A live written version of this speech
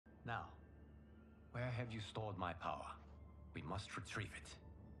Now, where have you stored my power? We must retrieve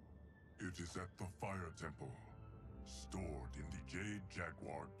it. It is at the Fire Temple, stored in the Jade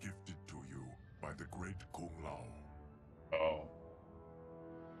Jaguar gifted to you by the great Kung Lao. Oh.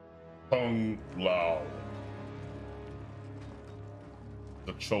 Kung Lao.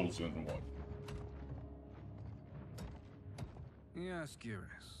 The chosen one. Yes,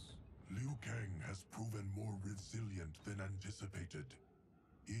 Geras. Liu Kang has proven more resilient than anticipated.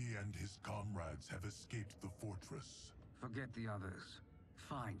 He and his comrades have escaped the fortress. Forget the others.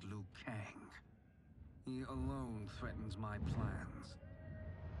 Find Liu Kang. He alone threatens my plans.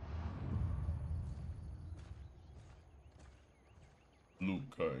 Liu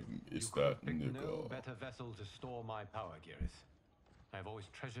Kang is You could have that picked nigga. no better vessel to store my power, Geras. I've always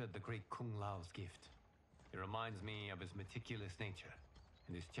treasured the great Kung Lao's gift. It reminds me of his meticulous nature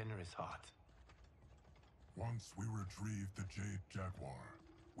and his generous heart. Once we retrieve the Jade Jaguar,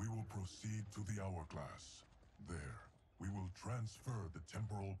 we will proceed to the Hourglass. There, we will transfer the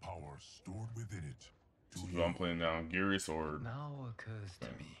temporal power stored within it to So you. I'm playing down Geras or Now occurs to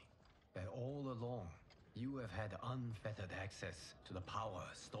me that all along, you have had unfettered access to the power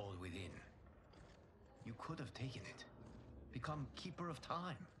stored within. You could have taken it, become Keeper of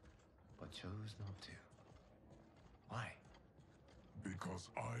Time, but chose not to. Why? Because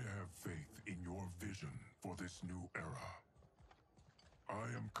I have faith in your vision for this new era. I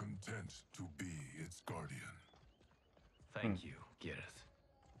am content to be its guardian. Thank you, Geras.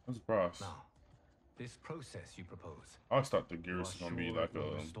 I'm surprised. Now, this process you propose, I always thought the you Geras are was gonna be sure like it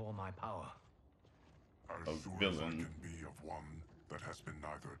will a restore my power. As A sure as I villain. can be of one that has been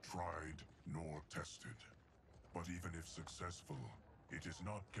neither tried nor tested. But even if successful, it is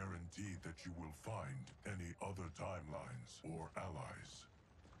not guaranteed that you will find any other timelines or allies.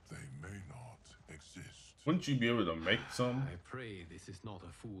 They may not exist. Wouldn't you be able to make some? I pray this is not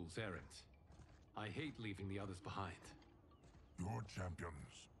a fool's errand. I hate leaving the others behind. Your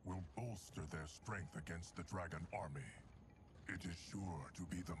champions will bolster their strength against the dragon army. It is sure to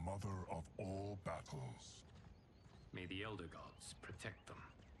be the mother of all battles. May the Elder Gods protect them.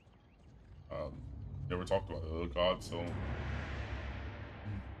 Never talked about the other gods, so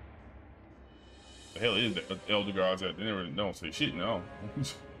the hell is the Elder Gods at? They don't say shit now.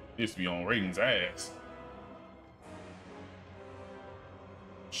 Used to be on Raiden's ass.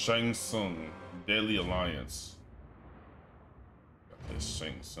 Shang Tsung, Deadly Alliance. Got this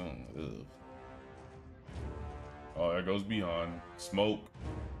Shang Tsung. Ugh. Oh, there goes Beyond. Smoke,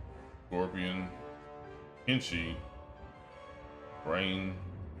 Scorpion, Kenshi, Brain,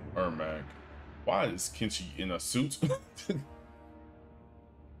 Ermac. Why is Kenshi in a suit?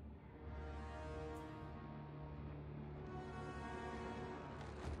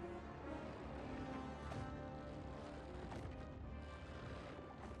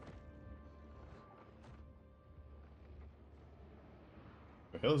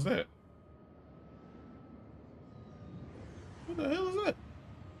 The hell is that? What the hell is that?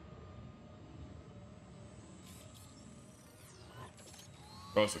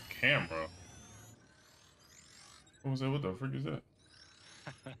 Oh, it's a camera. What was that? What the frick is that?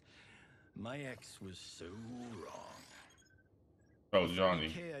 My ex was so wrong. Oh, Johnny.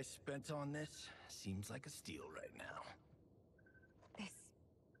 The $30K I spent on this seems like a steal right now. This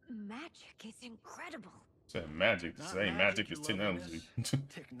magic is incredible. Said magic. The Not same magic, magic is your technology. loveliness. It's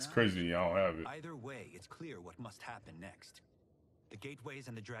Technology. crazy I don't have it. Either way, it's clear what must happen next. The gateways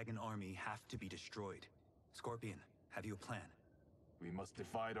and the dragon army have to be destroyed. Scorpion, have you a plan? We must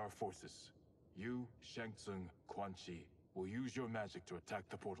divide our forces. You, Shang Tsung, Quan Chi will use your magic to attack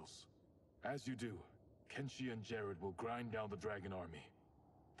the portals. As you do, Kenshi and Jared will grind down the dragon army.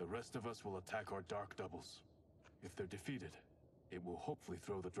 The rest of us will attack our dark doubles. If they're defeated, it will hopefully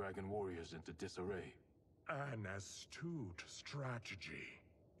throw the dragon warriors into disarray. An astute strategy.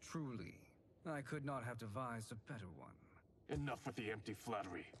 Truly, I could not have devised a better one. Enough with the empty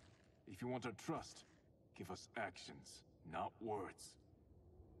flattery. If you want our trust, give us actions, not words.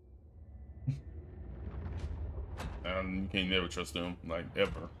 And you can't never trust them, like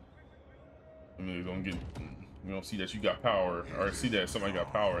ever. I mean, you don't see that you got power, or see that somebody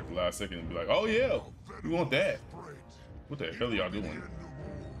got power at the last second and be like, oh yeah, we want that. What the hell are y'all doing?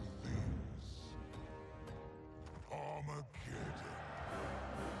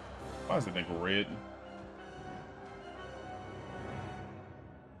 Why is the nigga red?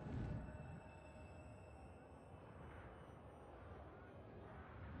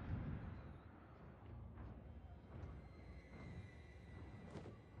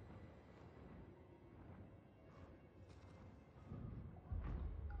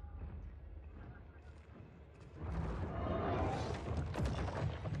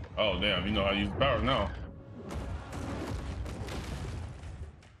 Oh damn, you know how to use the power now.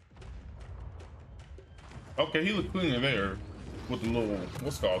 Okay, he looked cleaner there with the little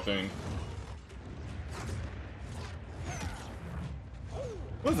what's called thing.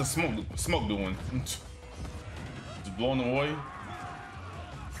 What is the smoke doing? Just blowing them away.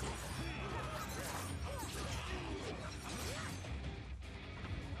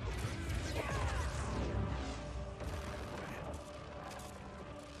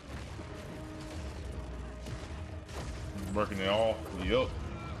 Working it all. Yup.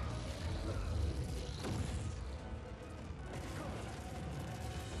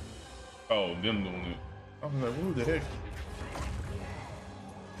 Oh, them doing it. I was like, what the heck?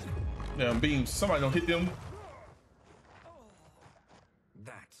 Damn beams. Somebody don't hit them.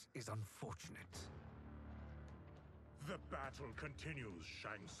 That is unfortunate. The battle continues,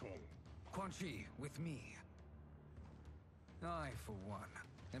 Shang Tsung. Quan Chi, with me. I, for one,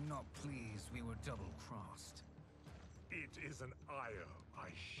 am not pleased we were double-crossed. It is an ire I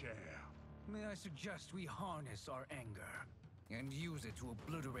share. May I suggest we harness our anger and use it to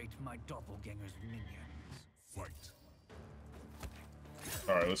obliterate my doppelganger's minions? Fight.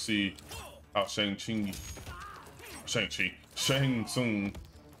 All right, let's see how Shang Tsung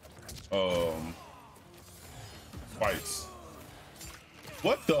fights.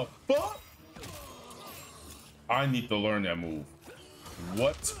 What the fuck? I need to learn that move.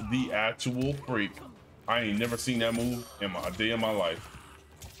 What the actual freak? I ain't never seen that move in a day of my life.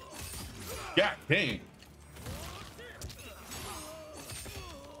 God dang.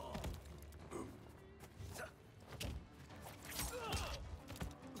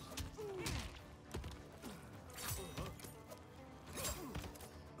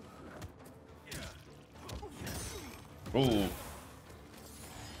 Oh.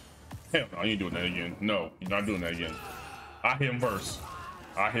 Hell no, you ain't doing that again. No, you're not doing that again. I hit him first.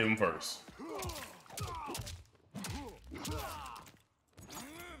 I hit him first.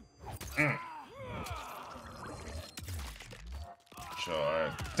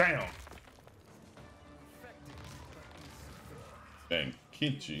 Sure. Damn. Dang,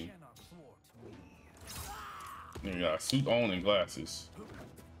 Kenchi. You got a suit on and glasses.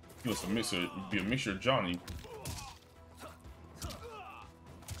 He was a mixture. Be a mixture of Johnny.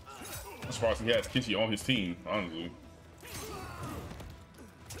 As far as he has Kenchi on his team, honestly.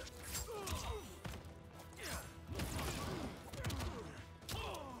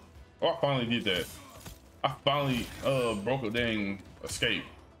 Oh, I finally did that. I finally broke a dang escape.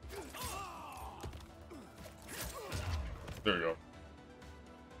 There you go.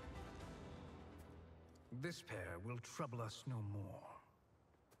 This pair will trouble us no more.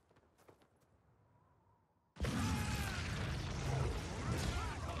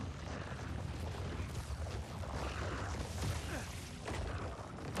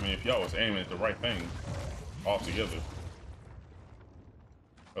 I mean, if y'all was aiming at the right thing altogether.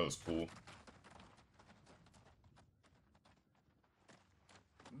 That was cool.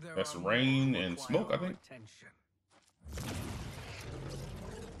 That's rain and smoke, I think.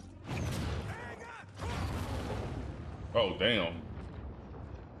 Oh, damn.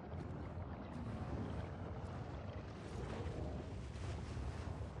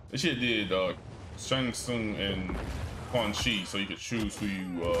 This shit did Shang Tsung and Quan Chi, so you could choose who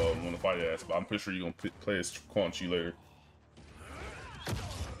you want to fight as, but I'm pretty sure you're going to play as Quan Chi later.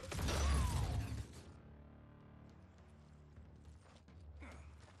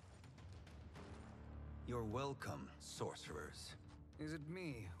 You're welcome, sorcerers. Is it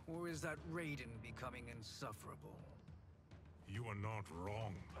me, or is that Raiden becoming insufferable? You are not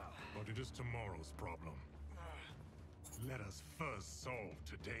wrong, but it is tomorrow's problem. Let us first solve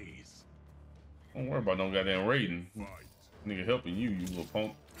today's. Don't worry about no goddamn Raiden. Fight. Nigga helping you, you little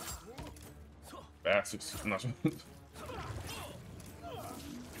punk. Bastards. Not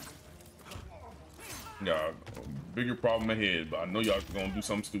got a bigger problem ahead, but I know y'all gonna do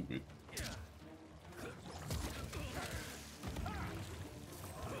something stupid.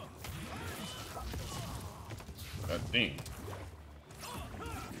 God damn.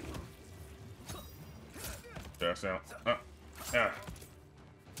 That's out.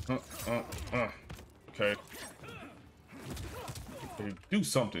 Okay. Okay, do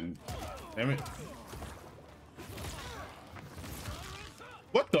something. Damn it.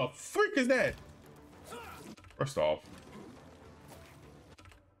 What the freak is that? First off,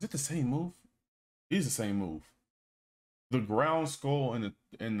 is it the same move? It is the same move. The ground skull and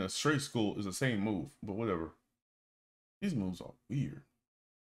the straight skull is the same move, but whatever. These moves are weird.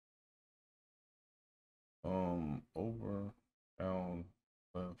 Over, down,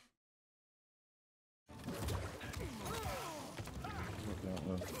 left.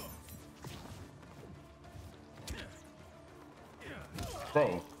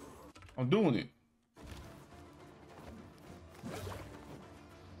 Bro, I'm doing it.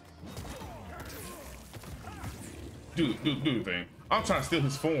 Do the thing. I'm trying to steal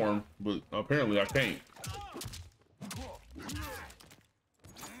his form, but apparently I can't.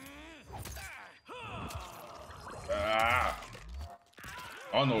 Ah.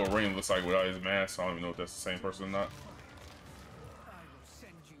 I don't know what Rain looks like without his mask. So I don't even know if that's the same person or not. I will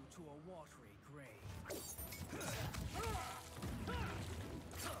send you to a watery grave.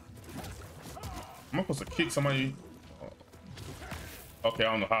 Am I supposed to kick somebody? Okay,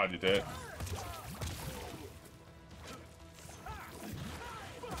 I don't know how I did that.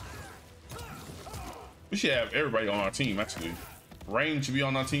 We should have everybody on our team, actually. Rain should be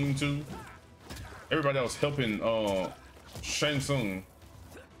on our team, too. Everybody else helping Shang Tsung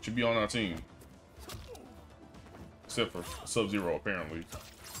should be on our team. Except for Sub-Zero, apparently.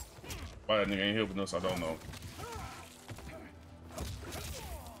 Why that nigga ain't helping us, I don't know.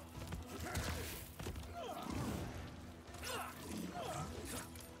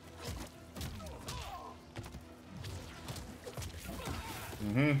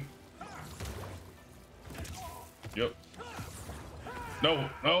 Yep. No,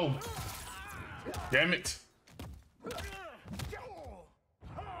 no. Damn it.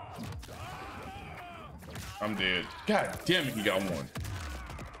 I'm dead. God damn it, he got one. As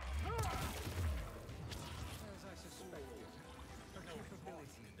I suspected, her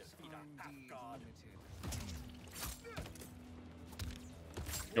capabilities are indeed limited.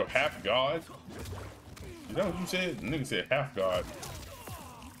 Yo, half god? Is that what you said? The nigga said half god.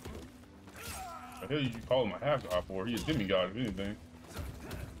 What the hell you call him a half god for? He a demigod, if anything.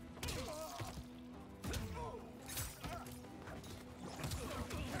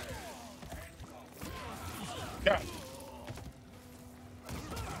 God.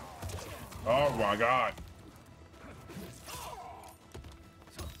 Oh my god.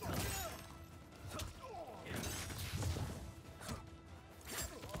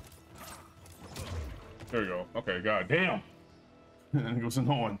 There we go. Okay, god damn. It was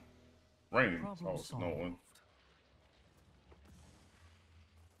annoying. Rain. Oh, it's annoying.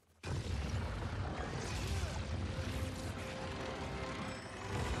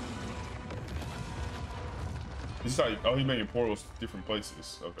 It's like, oh, he making portals different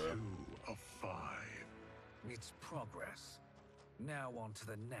places. Okay. 2 of 5. It's progress. Now on to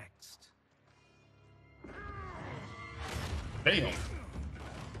the next. Damn.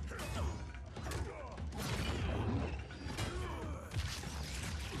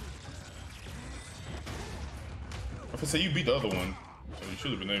 I was say you beat the other one, so you should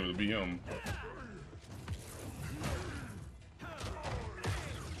have been able to beat him.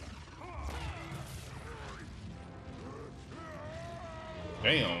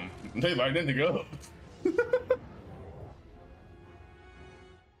 Damn, they light that nigga up.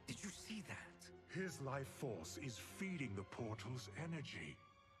 Did you see that? His life force is feeding the portal's energy.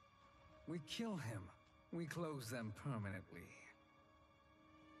 We kill him. We close them permanently.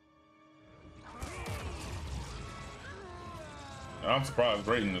 I'm surprised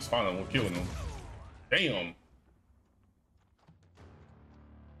Raiden is finally killing him. Damn.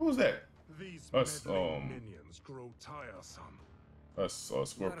 What was that? These That's minions grow tiresome. That's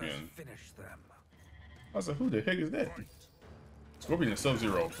Scorpion. Let us finish them. I was like, who the heck is that? Scorpion and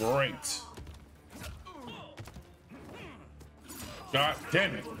Sub-Zero. Great. God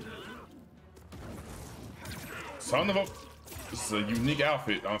damn it. Son of a... This is a unique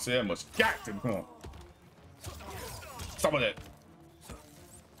outfit. I don't say that much. God damn, come on. Stop with that.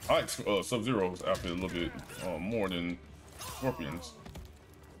 I like Sub-Zero's outfit a little bit more than Scorpion's.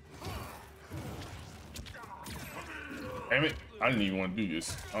 Damn it. I didn't even want to do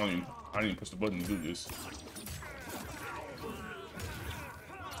this. I didn't even push the button to do this.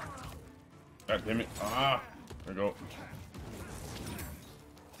 God damn it. Ah, there we go.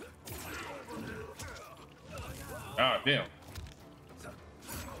 Ah, damn.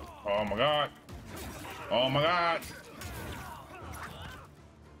 Oh my god. Oh my god.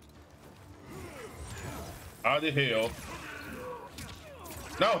 How the hell?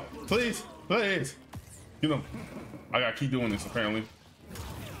 No, please, please. Get him. I gotta keep doing this apparently.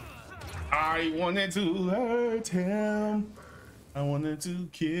 I wanted to hurt him. I wanted to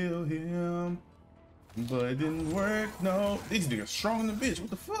kill him. But it didn't work. No. These niggas strong in the bitch. What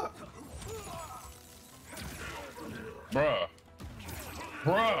the fuck? Bruh.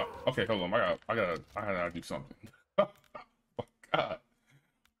 Bruh. Okay, hold on. I gotta do something. Oh god.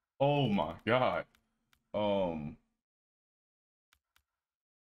 Oh my god.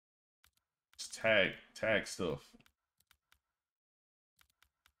 Just tag stuff.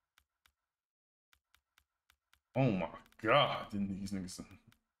 Oh my god, didn't these niggas?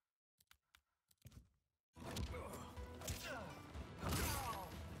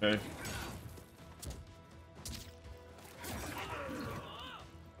 Okay.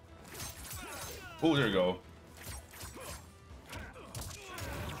 Oh, there you go.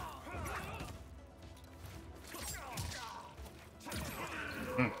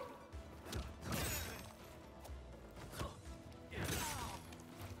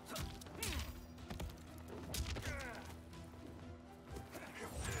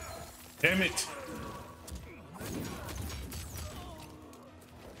 Damn it.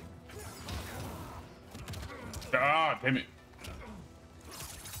 Ah, damn it.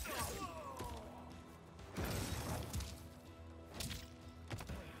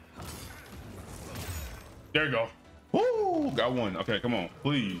 There you go. Woo! Got one. Okay, come on,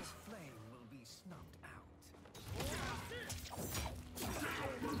 please. Flame will be snuffed out.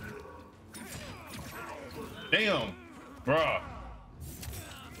 Damn, bruh.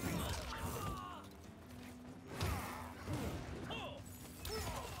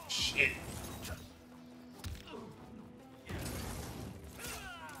 Shit.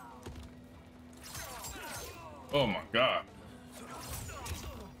 Oh my god.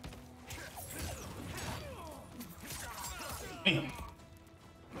 Damn.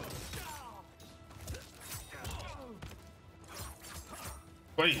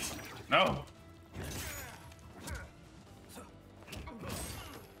 Please, no.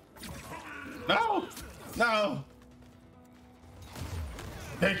 No, no.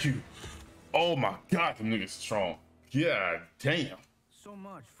 Thank you. Oh my god, them niggas strong. God damn. So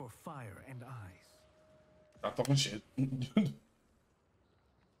much for fire and ice. Stop talking shit.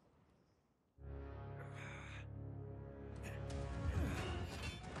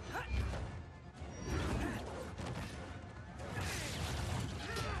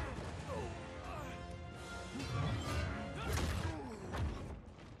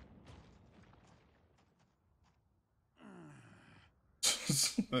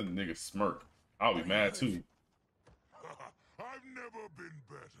 That nigga smirk. I'll be mad too. I've never been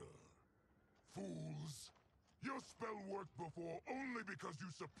better. Fools. Your spell worked before only because you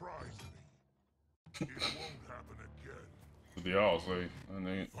surprised me. It won't happen again. What they all say.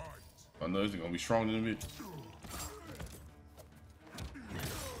 I know he's gonna be stronger than me.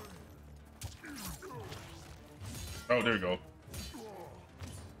 Oh, there you go.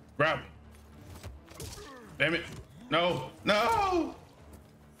 Grab him. Damn it. No, no.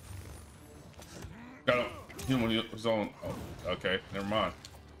 Got him. Hit him on his own. Oh, okay, never mind.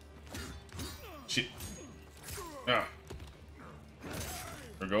 Shit. Ah.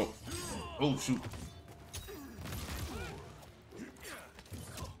 There we go. Oh, shoot.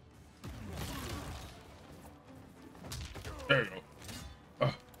 There you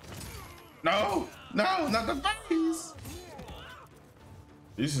go. No, no, not the face.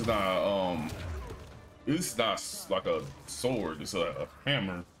 This is not this is not like a sword. It's a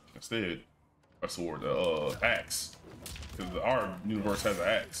hammer instead. A sword, axe. Because our universe has an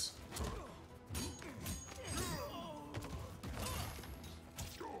axe.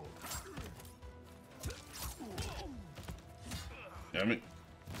 Damn it.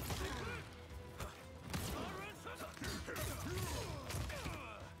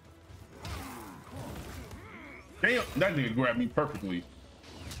 Damn, that nigga grabbed me perfectly.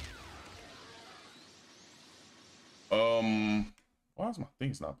 Why is my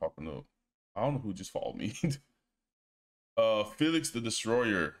things not popping up? I don't know who just followed me. Felix the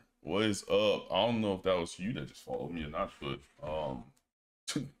Destroyer, what is up? I don't know if that was you that just followed me or not, but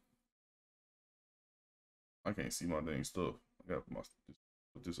I can't see my dang stuff. I gotta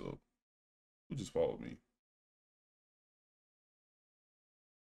put this up. Who just followed me?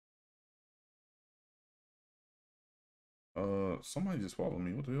 Somebody just followed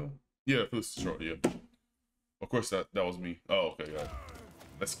me. What the hell? Yeah, Felix the Destroyer, yeah. Of course that was me. Oh, okay, yeah.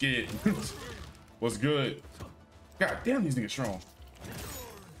 Let's get it. What's good? God damn, these niggas strong.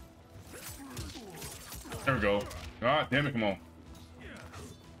 There we go. God damn it, come on.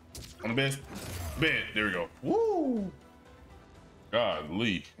 On the bed. Bed. There we go. Woo!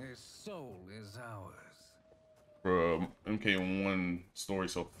 Godly. His soul is ours. Bro, MK1 story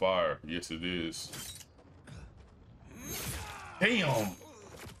so fire. Yes, it is. Damn.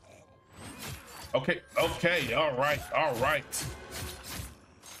 Okay, okay, all right.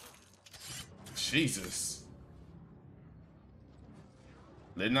 Jesus.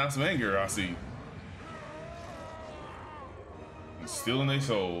 Letting out some anger, I see. And stealing their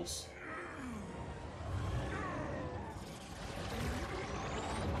souls.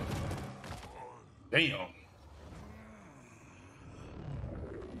 Damn.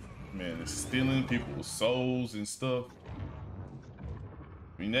 Man, it's stealing people's souls and stuff.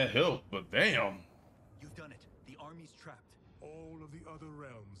 I mean, that helped, but damn. You've done it. The army's trapped. All of the other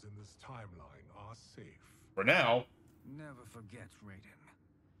realms in this timeline are safe. For now. Never forget, Raiden,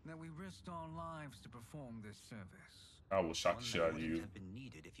 that we risked our lives to perform this service. I will shock the shit out of you. Wouldn't have been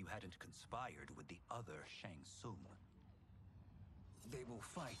needed if you hadn't conspired with the other Shang Tsung. They will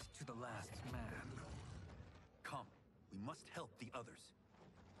fight to the last man. Come, we must help the others.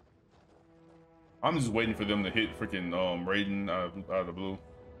 I'm just waiting for them to hit freaking Raiden out of the blue.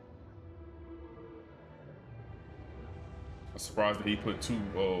 I'm surprised that he put two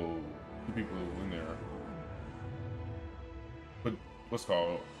people in there. But what's it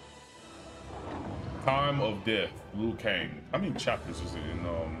called? Time of Death, Liu Kang. How many chapters is it in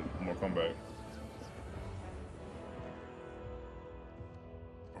Mortal Kombat?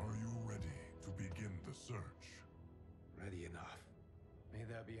 Are you ready to begin the search? Ready enough. May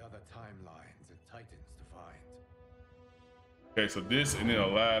there be other timelines and titans to find. Okay, so this and then the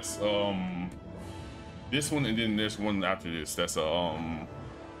last this one and then this one after this. That's a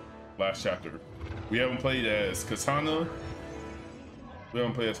last chapter. We haven't played as Katana. We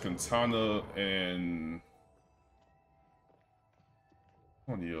haven't played as Katana and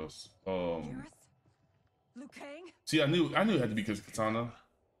what else? Liu Kang? See, I knew it had to be because Katana.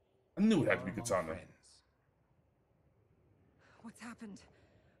 I knew it had to be Katana. What's happened?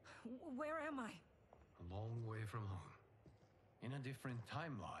 Where am I? A long way from home. In a different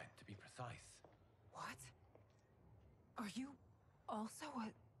timeline, to be precise. What? Are you also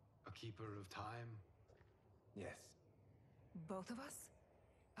A keeper of time? Yes. both of us?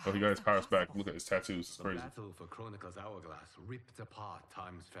 Oh, he got his powers back. Look at his tattoos. It's The crazy. battle for Chronicle's Hourglass ripped apart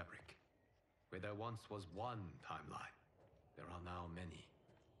time's fabric. Where there once was one timeline, there are now many.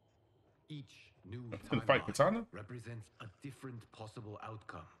 Each new Gonna fight Katana? timeline represents a different possible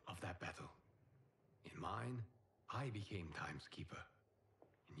outcome of that battle. In mine, I became Time's Keeper.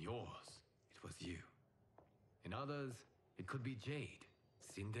 In yours, it was you. In others, it could be Jade,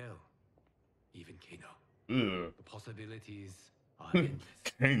 Sindel, even Kano. Ugh. The possibilities are endless.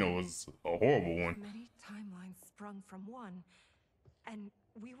 Kano was a horrible one. Many timelines sprung from one, and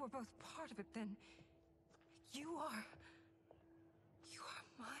we were both part of it. Then you are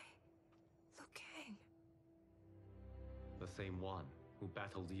my Liu Kang. The same one who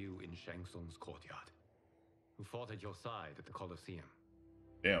battled you in Shang Tsung's courtyard. Who fought at your side at the Colosseum.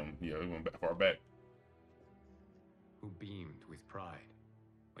 Damn, yeah, we went back far back. Who beamed with pride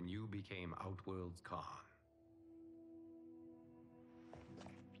when you became Outworld's Khan.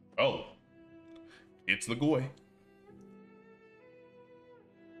 Oh, it's the Goy.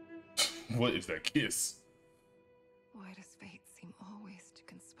 What is that kiss? Why does fate seem always to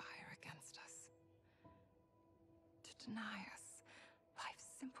conspire against us? To deny us life's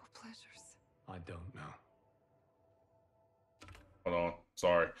simple pleasures? I don't know. Hold on,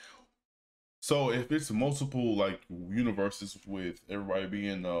 sorry. So if it's multiple like universes with everybody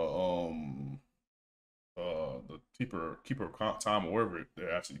being the keeper of time or whatever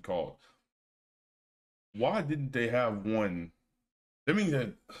they're actually called, why didn't they have one? That means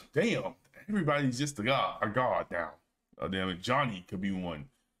that damn, everybody's just a god now. Damn it, Johnny could be one.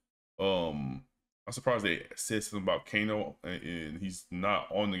 I'm surprised they said something about Kano and he's not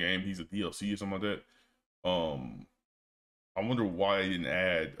on the game. He's a DLC or something like that. I wonder why they didn't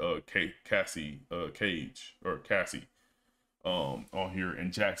add Cassie on here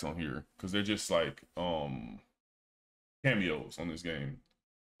and Jax on here, because they're just like cameos on this game.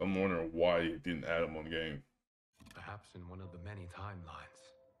 I'm wondering why they didn't add them on the game. Perhaps in one of the many timelines.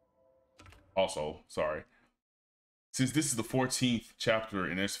 Also, sorry, since this is the 14th chapter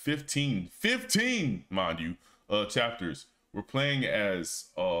and there's 15 mind you chapters, we're playing as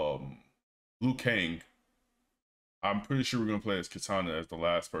Liu Kang. I'm pretty sure we're gonna play as Katana as the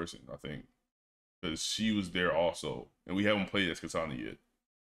last person, I think, because she was there also, and we haven't played as Katana yet.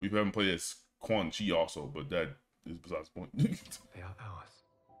 We haven't played as Quan Chi also, but that is besides the point. They are ours.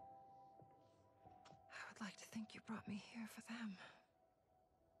 I would like to think you brought me here for them.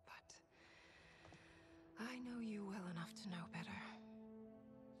 But I know you well enough to know better.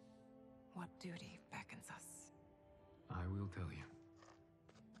 What duty beckons us? I will tell you.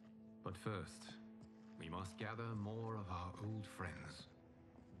 But first, we must gather more of our old friends.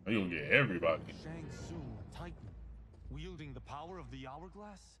 You'll get everybody. Shang Tsung, Titan, wielding the power of the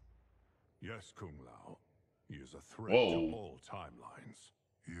Hourglass? Yes, Kung Lao. He is a threat Whoa. to all timelines.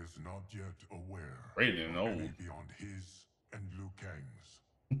 He is not yet aware Raiden, no. of any beyond his and Liu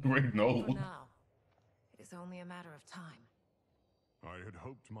Kang's. Raiden, no. For now, it is only a matter of time. I had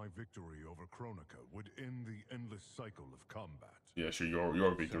hoped my victory over Kronika would end the endless cycle of combat. Yeah, sure,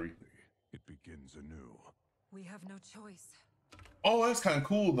 your victory. Sadly, it begins anew. We have no choice. Oh, that's kind of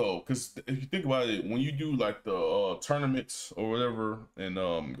cool though, because if you think about it, when you do like the tournaments or whatever, and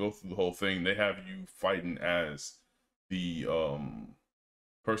go through the whole thing, they have you fighting as the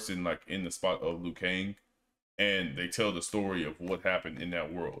person like in the spot of Liu Kang, and they tell the story of what happened in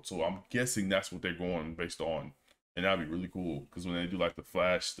that world. So I'm guessing that's what they're going based on, and that'd be really cool because when they do like the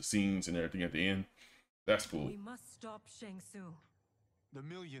flash, the scenes, and everything at the end, that's cool. We must stop Shang Tsung. The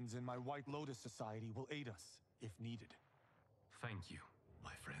millions in my White Lotus Society will aid us if needed. Thank you,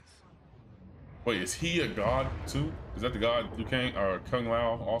 my friends. Wait, is he a god too? Is that the god Liu Kang or Kung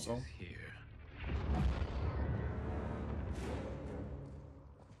Lao also? Here.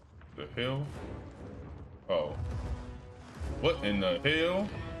 The hell? Oh. What in the hell?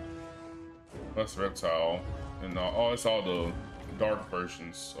 That's Reptile. And oh, it's all the dark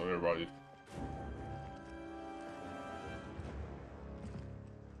versions of everybody.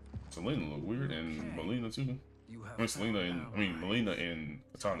 Selena look weird, and Melina too. I mean, Selena and Melina and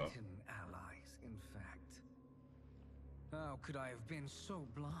Katana. Allies, in fact. How could I have been so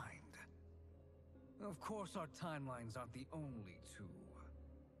blind? Of course, our timelines aren't the only two.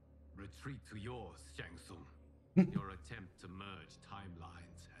 Retreat to yours, Shang Tsung. Your attempt to merge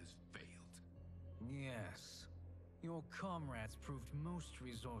timelines has failed. Yes, your comrades proved most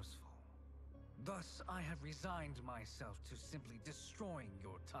resourceful. Thus, I have resigned myself to simply destroying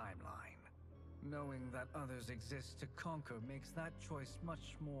your timeline. Knowing that others exist to conquer makes that choice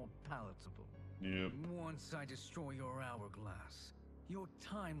much more palatable. Yep. Once I destroy your hourglass, your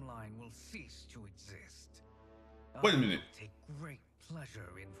timeline will cease to exist. Wait a minute. I will take great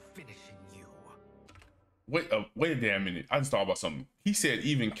pleasure in finishing you. Wait a damn minute. I just thought about something. He said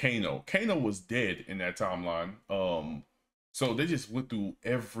even Kano. Kano was dead in that timeline. So they just went through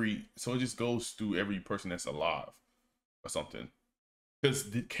so it just goes through every person that's alive or something. Because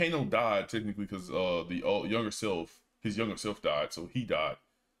Kano died technically because his younger self died, so he died.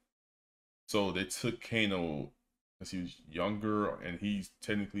 So they took Kano because he was younger and he's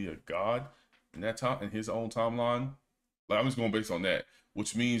technically a god in that time in his own timeline. Like I'm just going based on that,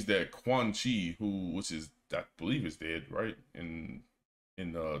 which means that Quan Chi, which is I believe is dead, right? In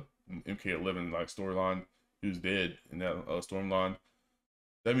MK11 like storyline, he was dead in that storyline.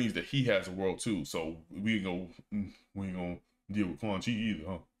 That means that he has a world too. So we ain't gonna deal with Quan Chi either,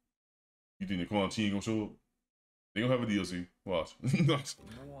 huh? You think that Quan Chi ain't gonna show up? They gonna have a DLC. Watch.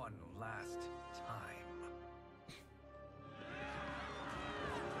 One last time.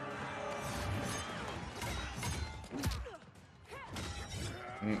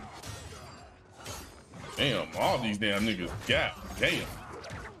 Damn, all these damn niggas. God damn.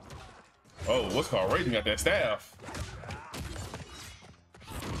 Oh, what's called Raiden got that staff.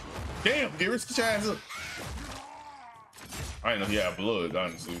 Damn, get rich the ass up. I didn't know he had blood,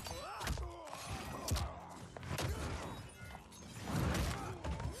 honestly.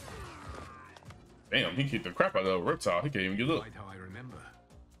 Damn, he kicked the crap out of the reptile. He can't even get up. Quite how I remember.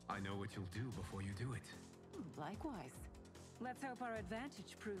 I know what you'll do before you do it. Likewise. Let's hope our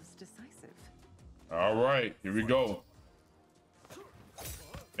advantage proves decisive. All right, here we go.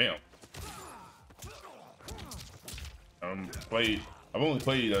 Damn. I've only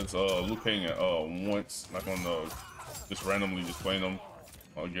played as Liu Kang once, like on the just randomly just playing them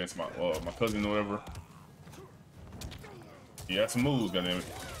against my cousin or whatever. He had some moves, goddammit.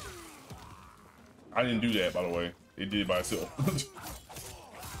 I didn't do that, by the way. It did it by itself.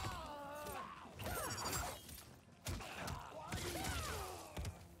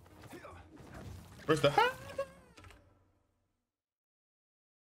 Where's the hat?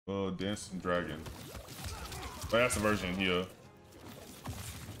 Dancing Dragon. Oh, that's the version here.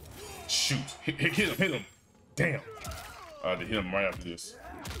 Shoot. Hit him. Damn. I had to hit him right after this.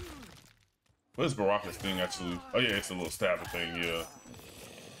 What is Baraka's thing actually? Oh yeah, it's a little stabber thing, yeah.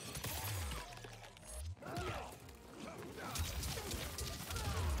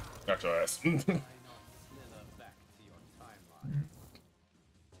 Got your ass.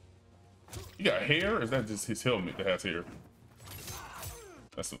 You got hair? Or is that just his helmet that has hair?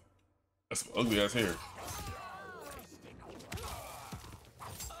 That's some ugly ass hair.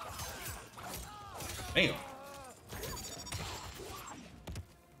 Damn.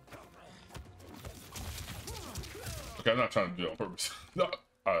 Okay, I'm not trying to do it on purpose. No,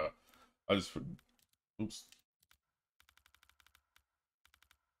 I just, oops.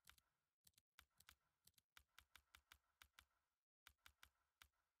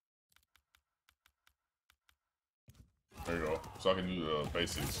 There you go. So I can do the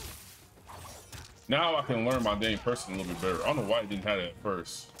basics. Now I can learn my dang person a little bit better. I don't know why I didn't have that at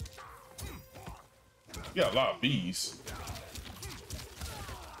first. You got a lot of bees.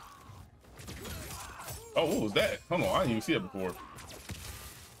 Oh, what was that? Hold on, I didn't even see it before.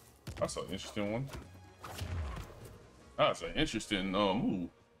 That's an interesting one. That's an interesting move.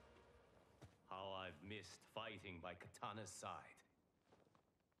 How I've missed fighting by Katana's side.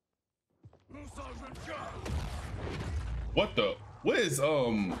 What the? What is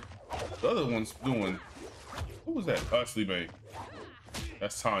the other one's doing? Who was that? Sleep mate.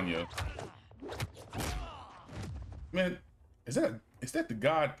 That's Tanya. Man, is that the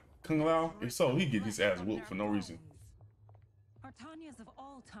god Kung Lao? If so, he get his ass whooped for no reason. Are Tanya's of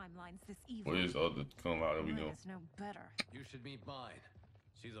all timelines this evil? What is the other Kung Lao that we know? No better. You should meet mine.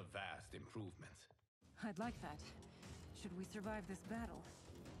 She's a vast improvement. I'd like that. Should we survive this battle?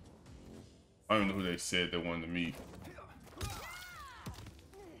 I don't know who they said they wanted to meet.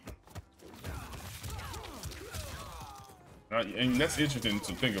 And that's interesting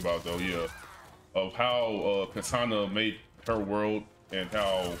to think about, though, yeah, of how Katana made her world and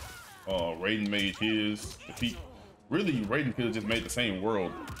how Raiden made his. Really, Raiden could have just made the same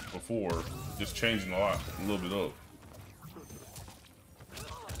world before, just changing a little bit up.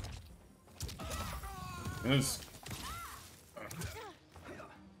 And it's,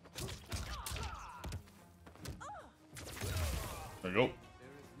 there you go.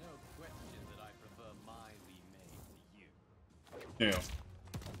 There is no question that I prefer my remade to you. Damn.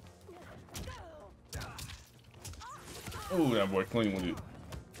 Oh, that boy clean with it.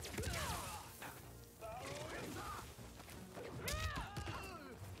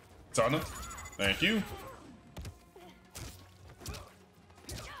 Sana, thank you.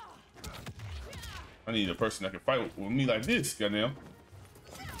 I need a person that can fight with me like this, goddamn.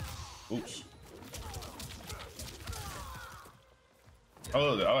 Oops. I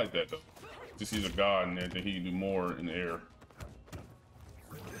love that. I like that though. Just he's a god and everything, he can do more in the air.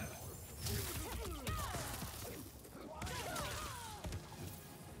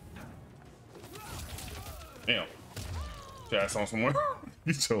 Damn. Get your ass on somewhere.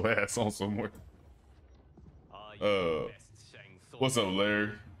 Get your ass on somewhere. What's up,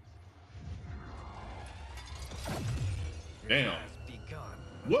 Larry? Damn.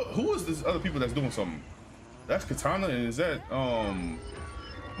 What? Who is this other people that's doing something? That's Katana, and is that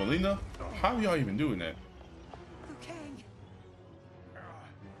Melina? How are y'all even doing that?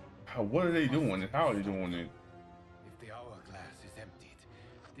 What are they doing, and how are they doing it? If the hourglass is emptied,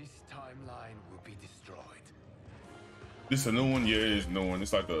 this timeline will be destroyed. This a new one? Yeah, it is a new one.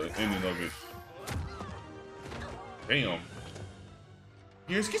 It's like the ending of it. Damn.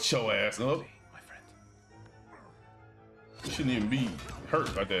 Gears, get your ass up. You shouldn't even be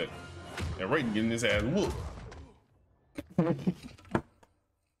hurt like that. And Raiden getting his ass whooped.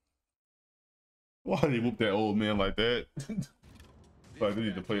 Why did they whoop that old man like that? Like they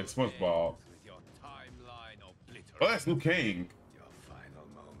need to play a SpongeBob. Oh, that's Liu Kang. Your final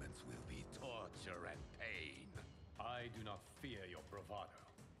moments will be torture and pain. I do not fear your bravado.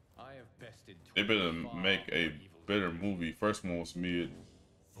 I have bested. They better make a better movie. First one was mid.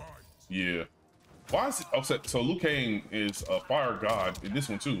 Yeah. Why is it upset? So Liu Kang is a fire god in this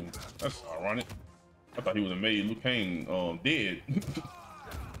one too. That's ironic. I thought he would have made Liu Kang dead.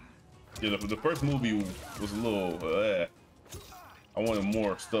 Yeah, the first movie was a little. I wanted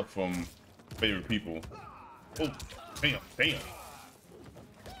more stuff from favorite people. Oh, damn, damn.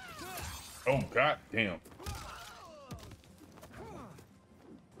 Oh, god damn.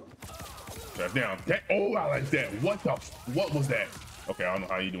 God damn. Oh, I like that. What was that? Okay, I don't know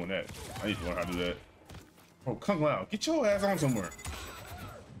how you doing that. I need to learn how to do that. Oh, Kung Lao, get your ass on somewhere.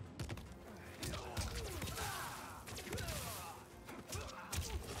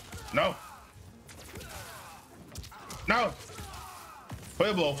 No. No. Play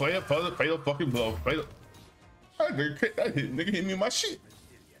a blow, play a fucking blow. Play the. That nigga hit me in my shit.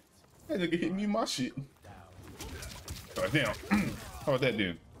 That nigga hit me in my shit. Alright, damn. How about that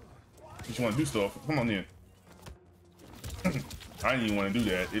then? You want to do stuff? Come on in. I didn't even want to do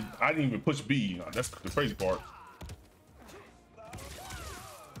that. I didn't even push B. That's the crazy part.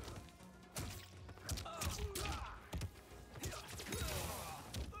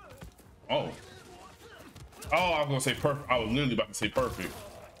 Oh. Oh, I was gonna say perfect. I was literally about to say perfect.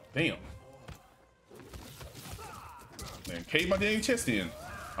 Damn. Man, caved my dang chest in.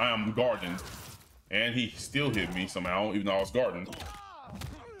 I am guarding. And he still hit me somehow, even though I was guarding.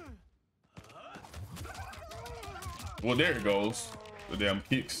 Well, there it goes. The damn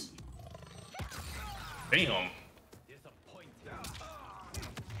kicks. Damn.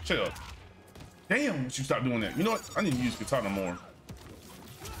 Shut up. Damn, would you stop doing that? You know what? I need to use katana more.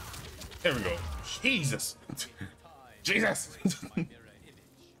 There we go. Jesus. Jesus.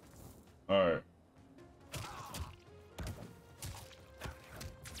 All right.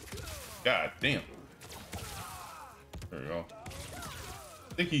 God damn. There we go.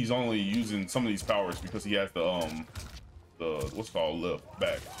 I think he's only using some of these powers because he has the what's it called left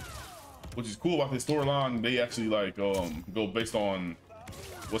back, which is cool about this storyline. They actually like go based on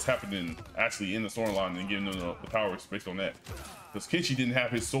what's happening actually in the storyline and giving them the powers based on that. Because Kenshi didn't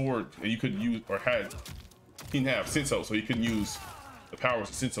have his sword, and you couldn't use, or he didn't have Senso, so he couldn't use the powers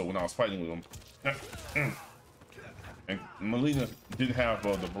of Senso when I was fighting with him. And Melina didn't have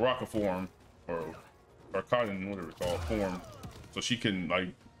the Baraka form, or Cotton, whatever it's called, form, so she can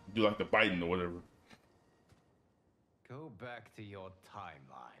like do like the biting or whatever. Go back to your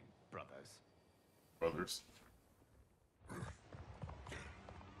timeline, brothers.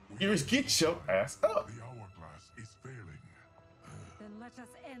 Here's get your ass up. The hourglass is failing. Then let us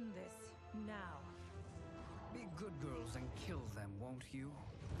end this now. Be good girls and kill them, won't you?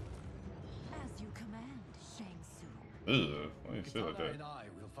 As you command, Shang Tsung. Ugh, why you say like that? and I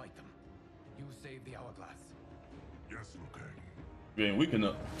will fight them. You save the hourglass. Yes, Liu Kang. You ain't weak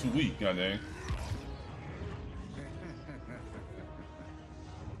enough. Too weak, goddamn.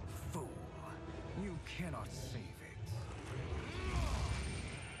 Fool. You cannot save it.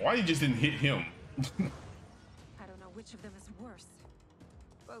 Why you just didn't hit him? I don't know which of them is worse.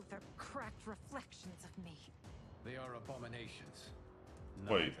 Both are cracked reflections of me. They are abominations.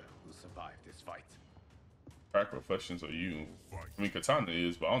 Wait. Neither will survive this fight. Crack reflections of you. I mean, Katana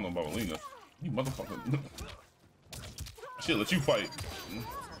is, but I don't know about Melina. You motherfucker. Shit, let you fight.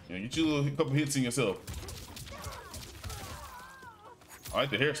 Yeah, get you a couple hits in yourself. I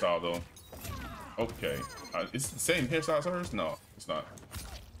like the hairstyle though. Okay, it's the same hairstyle as hers. No, it's not.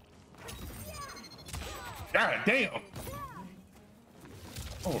 God damn!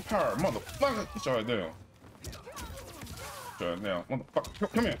 Overpowered motherfucker! Get your ass down. Get your ass down,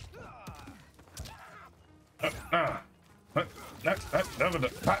 motherfucker. Come here. I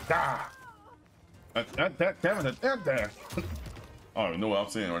don't even know what I'm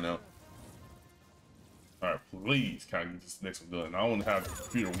saying right now. Alright, please kind of get this next one done. I want to have the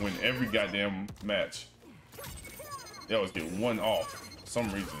computer win every goddamn match. They always get one off for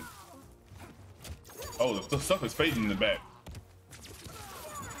some reason. Oh, the stuff is fading in the back.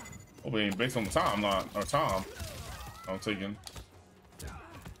 Oh, it ain't based on the timeline or time I'm taking.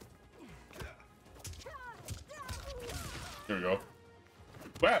 There we go.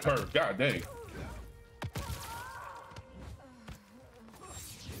 Grab her, god dang.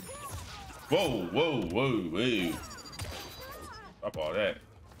 Whoa, whoa, whoa, whoa. Stop all that.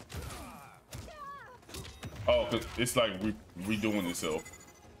 Oh, cause it's like redoing itself.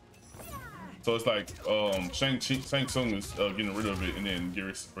 So it's like Shang Tsung is getting rid of it and then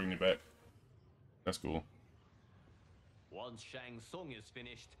Geras bringing it back. That's cool. Once Shang Tsung is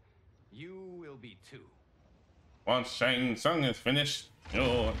finished, you will be too. Once Shang Tsung is finished,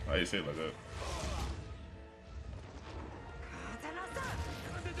 yo, how you say it like that?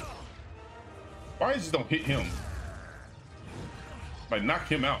 Why you just don't hit him? Like knock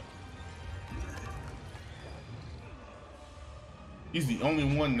him out. He's the only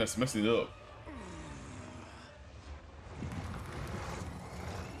one that's messing it up.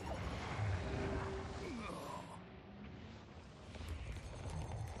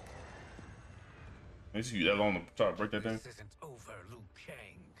 Let's use that long to try to break that thing. This isn't over, Liu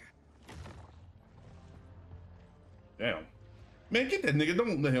Kang. Damn. Man, get that nigga.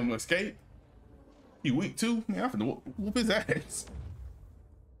 Don't let him escape. He weak too? Man, I'm finna whoop his ass.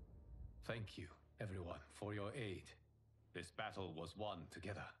 Thank you, everyone, for your aid. This battle was won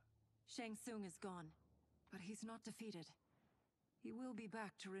together. Shang Tsung is gone, but he's not defeated. He will be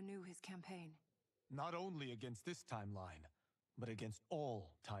back to renew his campaign. Not only against this timeline, but against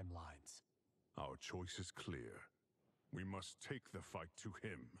all timelines. Our choice is clear. We must take the fight to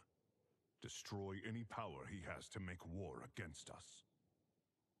him. Destroy any power he has to make war against us.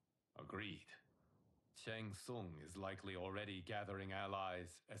 Agreed. Shang Tsung is likely already gathering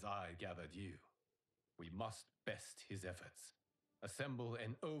allies as I gathered you. We must best his efforts. Assemble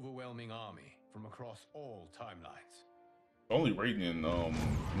an overwhelming army from across all timelines. Only Raiden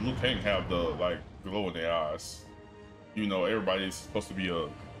and Liu Kang have the like glow in their eyes. You know, everybody's supposed to be a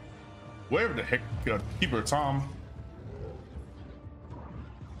whatever the heck, keeper of time.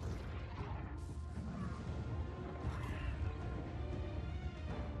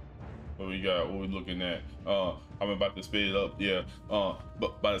 What we got? What we looking at? I'm about to spit it up. Yeah.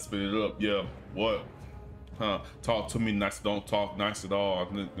 But about to spit it up. Yeah. What? Talk to me nice. Don't talk nice at all.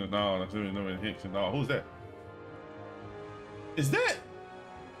 No, that's no Hicks and all. Who's that? Is that?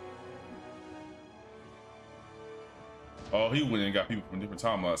 Oh, he went and got people from different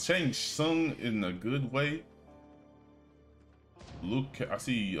timelines. Shang Tsung in a good way. Look, I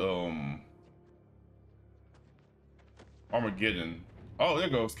see Armageddon. Oh, there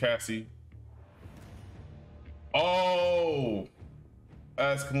goes Cassie. Oh,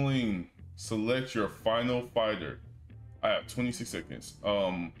 ask Colleen. Select your final fighter. I have 26 seconds.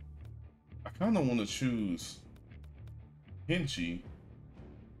 I kind of want to choose Kenshi.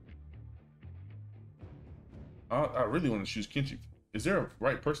 I really want to choose Kenshi. Is there a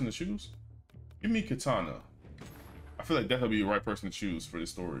right person to choose? Give me Katana. I feel like that would be the right person to choose for this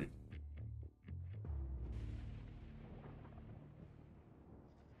story.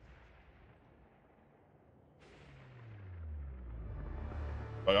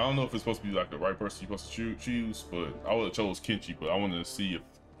 Like, I don't know if it's supposed to be like the right person you're supposed to choose, but I would have chose Kenshi, but I wanted to see if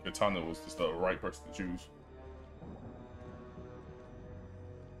Katana was just the right person to choose.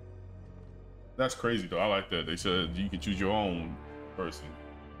 That's crazy though. I like that. They said you can choose your own person.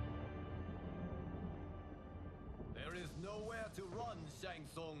 There is nowhere to run, Shang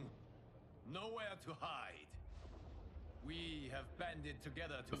Tsung. Nowhere to hide. We have banded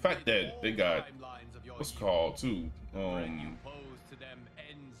together to The fact that they got what's called too. To them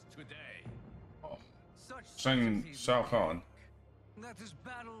ends today. Shao Kahn. That this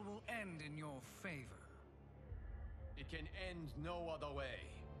battle will end in your favor. It can end no other way.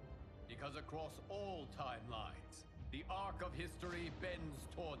 Because across all timelines, the arc of history bends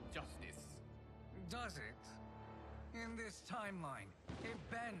toward justice. Does it? In this timeline, it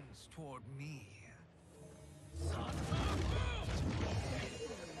bends toward me.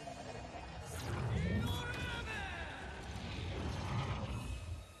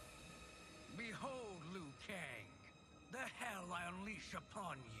 Behold, Liu Kang, the hell I unleash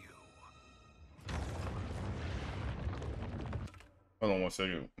upon you. Hold on one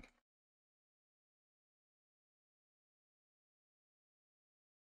second.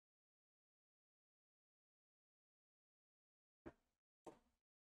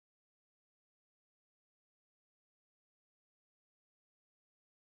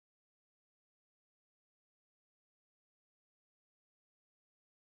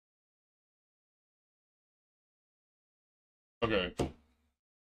 Okay.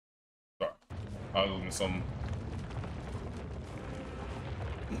 Sorry. I was looking at something.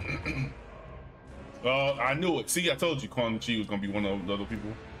 I knew it. See, I told you Quan Chi was gonna be one of the other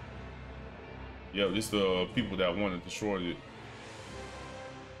people. Yeah, just the people that wanted to destroy it.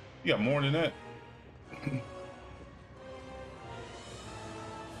 You got more than that.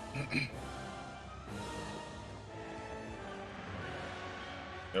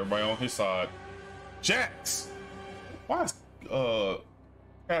 Everybody on his side. Jax! Why is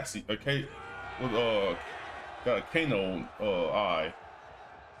Cassie okay with got a Kano eye?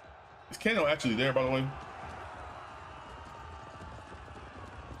 Is Kano actually there, by the way?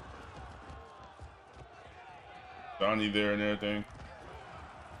 Johnny there and everything.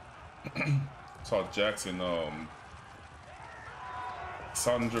 Saw Jackson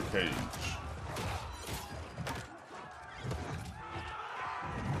Sandra Cage.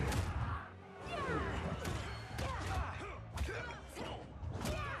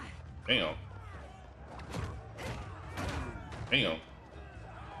 Damn. Damn.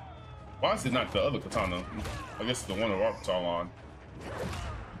 Why is it not the other katana? I guess it's the one of our katana on.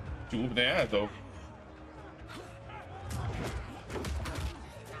 She whooping their ass though.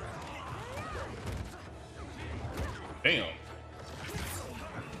 Damn.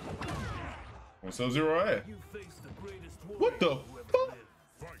 What's up, Zero at? What the fuck?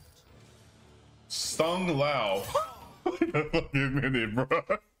 Stung Lao. Wait a fucking minute, bro.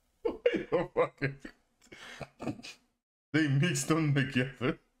 Wait a fucking. They mixed them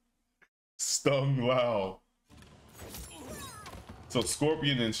together. Stung Lao. So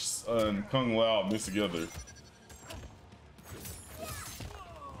Scorpion and Kung Lao mixed together.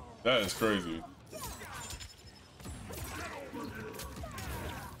 That is crazy.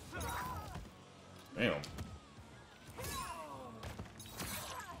 Damn.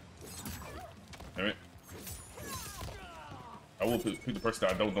 Damn it. I will pick the person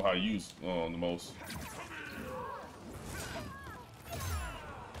that I don't know how to use the most.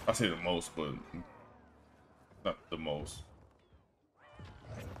 I say the most, but not the most.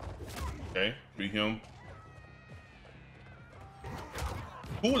 Okay, beat him.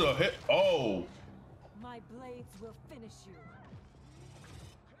 Who the heck? Oh! My blades will finish you.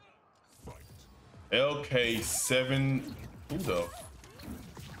 LK7. Who the?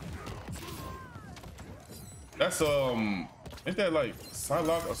 That's ain't that like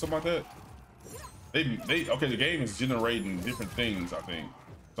Psylocke or something like that? They okay. The game is generating different things. I think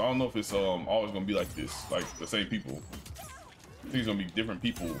So I don't know if it's always gonna be like this, like the same people. I think it's gonna be different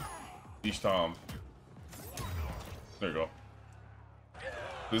people each time. There you go.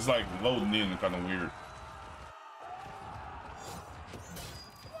 It's like loading in kind of weird.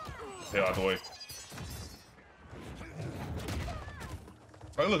 Get out the way.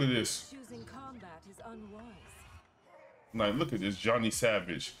 Like, look at this. Choosing combat is unwise. Like, look at this Johnny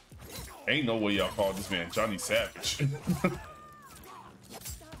Savage. Ain't no way y'all call this man Johnny Savage.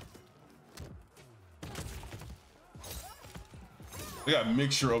 They got a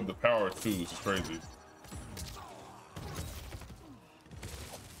mixture of the power too, which is crazy.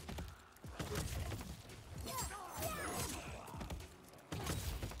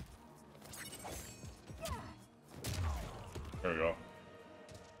 There we go.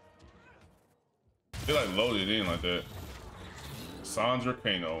 They like loaded in like that. Sandra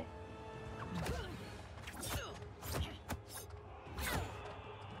Kano.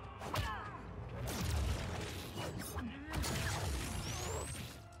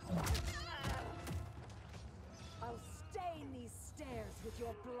 I'll stain these stairs with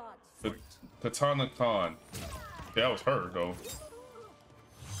your blood. Katana Khan. Yeah, that was her though.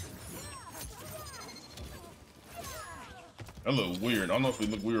 That look weird. I don't know if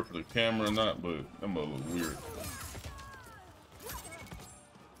it look weird for the camera or not, but that might look weird.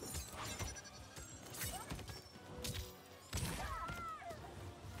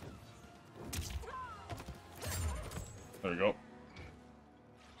 There you go.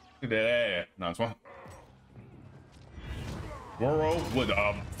 Look at that ass. Nice one. Goro with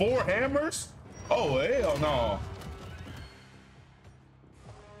 4 hammers? Oh, hell no.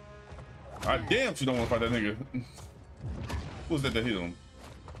 God damn, she don't want to fight that nigga. Who's that hit him?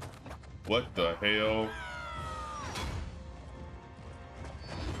 What the hell?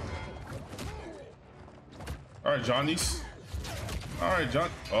 All right, Johnny's. All right, John.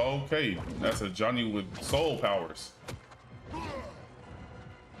 Okay, that's a Johnny with soul powers.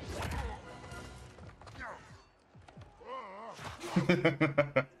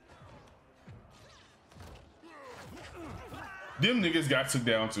 Them niggas got took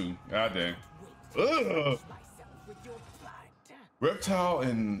down too. God dang. Ugh. Reptile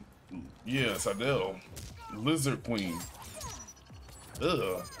and yeah, Sadell. Lizard Queen.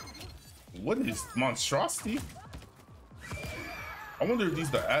 Ugh. What is monstrosity? I wonder if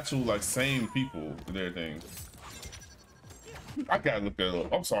these the actual like same people and everything. I gotta look that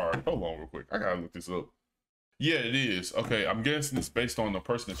up. I'm sorry. Hold on real quick. I gotta look this up. Yeah, it is. Okay, I'm guessing it's based on the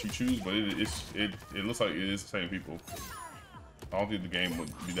person that you choose, but it looks like it is the same people. I don't think the game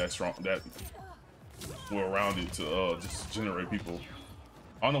would be that strong, that well-rounded to just generate people.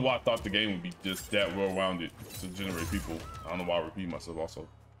 I don't know why I thought the game would be just that well-rounded to generate people. I don't know why I repeat myself also.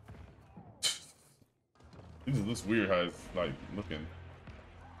 This looks weird how it's like looking.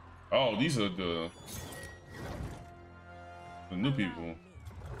 Oh, these are the new people.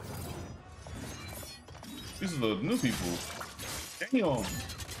 These are the new people. Damn. You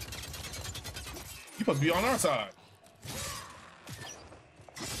supposed to be on our side.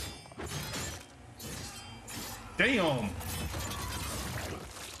 Damn.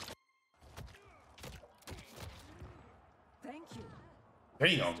 Thank you.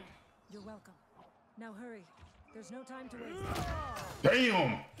 Damn. You're welcome. Now hurry. There's no time to waste.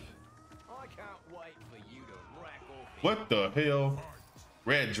 Damn. I can't wait for you to rack off. What the hell?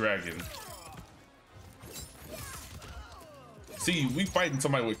 Red Dragon. See, we fighting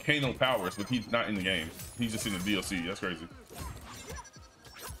somebody with Kano powers, but he's not in the game. He's just in the DLC. That's crazy.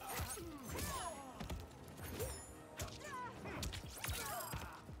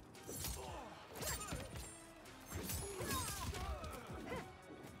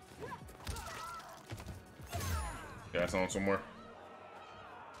 Gas on somewhere.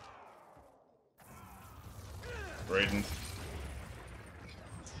 Raiden.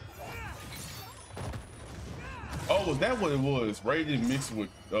 Oh, was that what it was? Raiden mixed with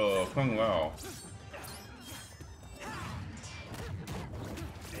Kung Lao.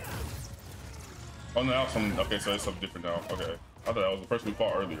 Oh no, that was something. Okay, so it's something different now. Okay, I thought that was the person we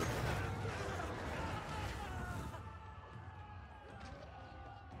fought earlier.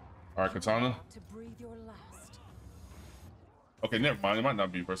 All right, Katana. To breathe your last. Okay, never mind. It might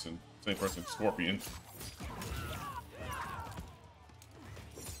not be a person. Same person. Scorpion.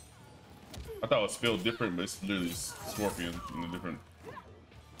 I thought it was spelled different, but it's literally Scorpion in a different.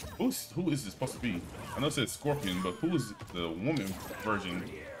 Who is this supposed to be? I know it says Scorpion, but who is the woman version?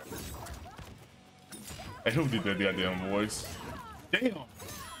 Hey, who did that goddamn voice? Damn.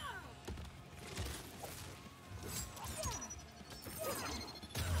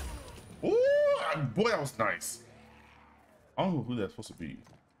 Ooh, boy, that was nice. I don't know who that's supposed to be.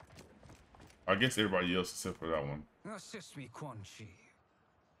 I guess everybody else except for that one. Assist me, Quan Chi.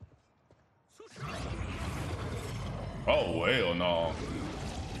 Oh, hell no.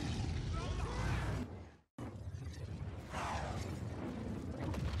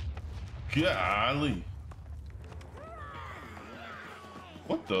 Golly.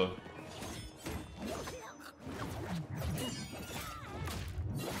 What the?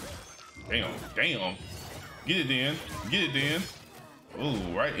 Damn, damn. Get it then. Get it then.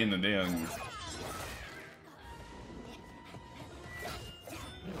 Ooh, right in the damn.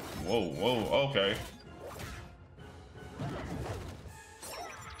 Whoa, whoa, okay.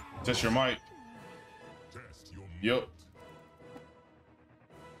 Test your mic. Yep.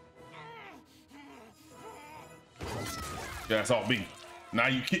 That's all me. Now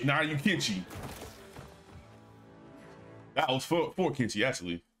you Kenshi. That was for Kenshi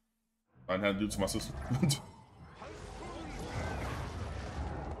actually. I didn't have to do it to my sister.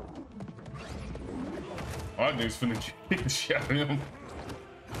 Oh, that nigga's finna kick the shit out of him.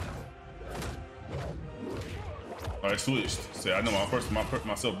 Alright, switched. Say I know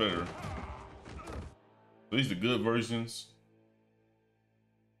myself better. So these are the good versions.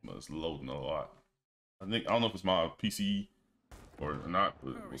 But it's loading a lot. I don't know if it's my PC or not,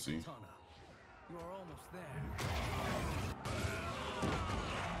 but we'll see. You're almost there.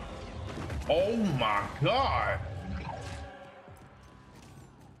 Oh my god!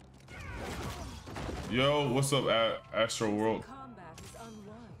 Yo, what's up, Astro World?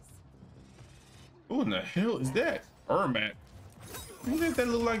 Who in the hell is that? Ermac. Doesn't that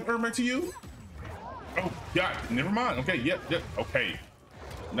look like Ermac to you? Oh god, never mind. Okay, yep, okay.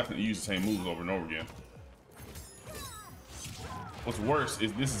 Nothing to use the same moves over and over again. What's worse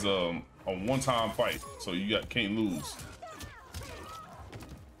is this is a one-time fight, so you can't lose.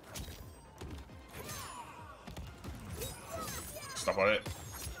 Stop all that.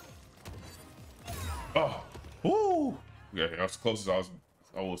 Oh, woo! Yeah, that's the closest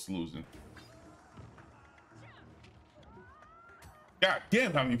I was losing. God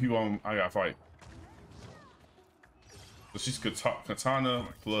damn, how many people I gotta fight? So she's Katana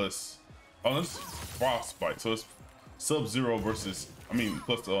plus, oh, this is Frostbite. So it's Sub-Zero versus,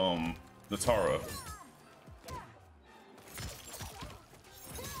 plus Natara.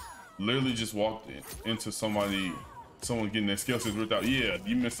 Literally just walked into someone getting their skill sets ripped out. Yeah,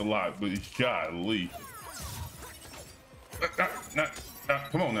 you missed a lot, but golly.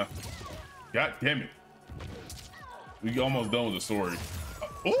 Come on now. God damn it. We almost done with the story.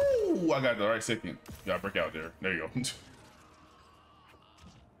 Ooh, I got the right second. Gotta break out there. There you go.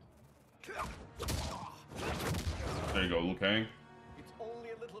 There you go, Liu Kang. It's only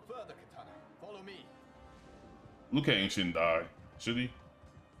a little further, Katana. Follow me. Liu Kang shouldn't die, should he?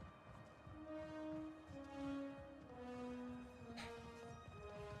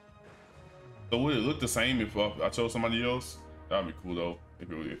 So would it look the same if I chose somebody else? That'd be cool though,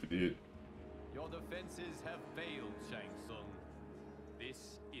 if it did. Your defenses have failed, Shang Tsung.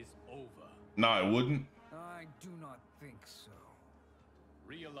 This is over. Nah, it wouldn't. I do not think so.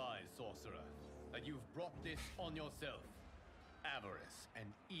 Realize, sorcerer, that you've brought this on yourself. Avarice and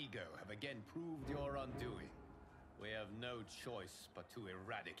ego have again proved your undoing. We have no choice but to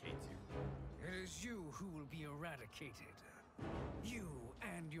eradicate you. It is you who will be eradicated. You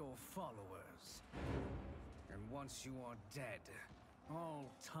and your followers. And once you are dead,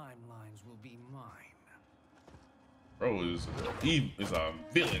 all timelines will be mine. Bro is a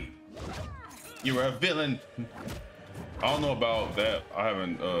villain. You're a villain. I don't know about that. I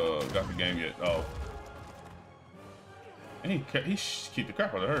haven't got the game yet. Oh. And he kicked the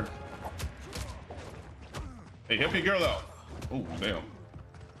crap out of her. Hey, help your girl out. Oh, damn.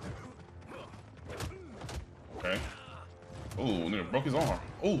 Okay. Oh, nigga broke his arm.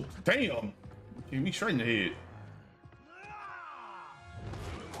 Oh, damn. Hit me straight in the head.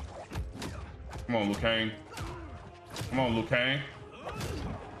 Come on, Liu Kang. Come on, Liu Kang.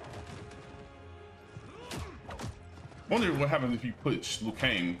 Wonder what happens if you push Liu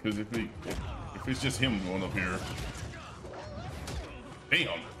Kang, because if it's just him going up here.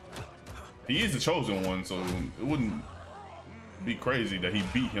 Damn. He is the chosen one, so it wouldn't be crazy that he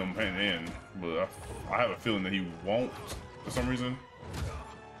beat him hand in hand, but I have a feeling that he won't for some reason.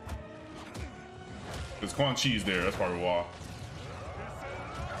 Because Quan Chi's there, that's probably why.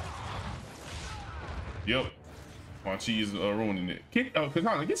 Yep. Quan Chi is ruining it.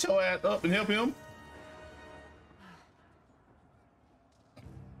 Katana, get your ass up and help him.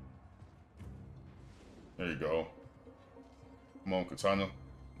 There you go. Come on, Katana.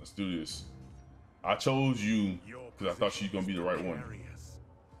 Let's do this. I chose you because I thought she was going to be the right one.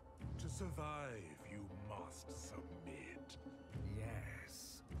 To survive, you must submit.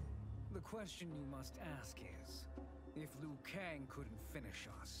 Yes. The question you must ask is, if Liu Kang couldn't finish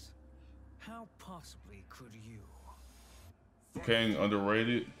us, how possibly could you? Liu Kang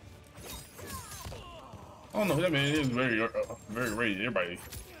underrated. I don't know. That man is very rated. Everybody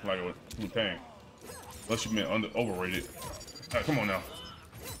like it with Liu Kang, unless you meant overrated. All right, come on now.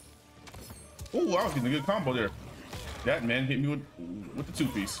 Oh, I was getting a good combo there. That man hit me with the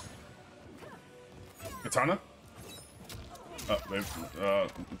two-piece. Katana.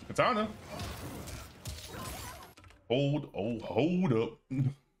 Katana. Hold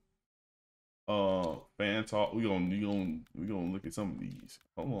up. Fan talk. We gonna look at some of these.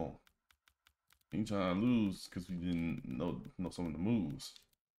 Hold on. You trying to lose because we didn't know some of the moves.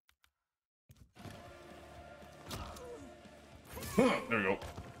 There we go.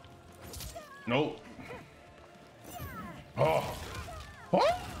 Nope. Oh.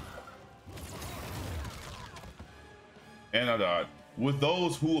 What? And I died. With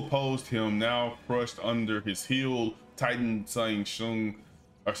those who opposed him now crushed under his heel, Titan Shang Tsung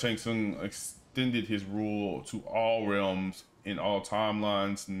extended his rule to all realms in all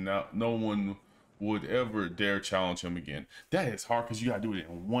timelines. Now, no one would ever dare challenge him again. That is hard because you gotta do it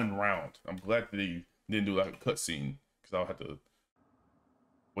in one round. I'm glad that they didn't do like a cutscene because I'll have to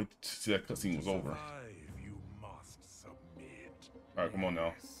wait to see that cutscene was over. You must submit. All right, come on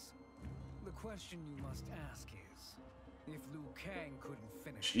now. The question you must ask is, if Liu Kang couldn't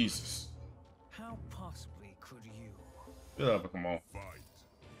finish Jesus. how possibly could you? Get up, come on.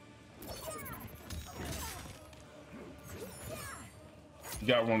 You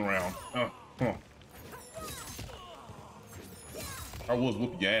got one round. Come on. I was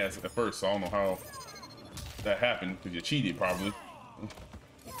whooping your ass at first, so I don't know how that happened, because you cheated probably.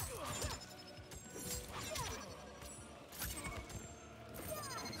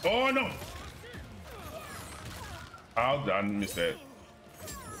 Oh no! I missed that.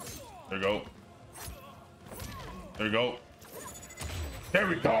 There we go. There we go. There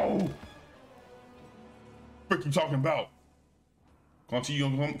we go! What you talking about? Can't you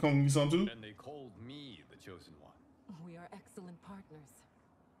come get some too? And they called me the chosen one. We are excellent partners.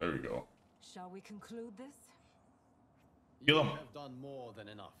 There we go. Shall we conclude this? Kill You him. have done more than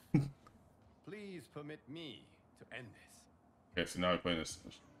enough. Please permit me to end this. Okay, so now we're playing this.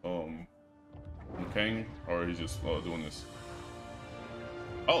 Kang, or he's just doing this.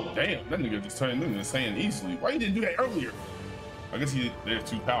 Oh damn, that nigga just turned into insane easily. Why you didn't do that earlier? I guess they're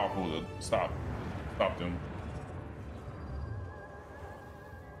too powerful to stop them.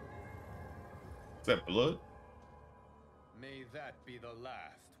 Is that blood? May that be the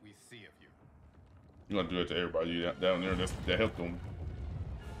last we see of you. You gonna do it to everybody down there that helped them.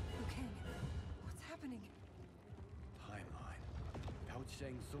 Okay, what's happening? Timeline. Without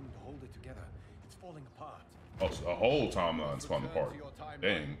Shang Tsung to hold it together, it's falling apart. Oh, so the whole timeline's falling Return apart. to your timeline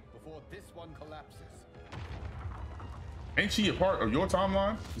Dang. before this one collapses. Ain't she a part of your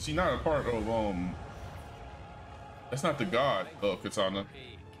timeline? Is she not a part of That's not the god of Katana.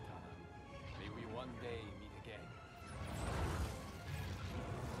 Hey, Kitana. May we one day meet again.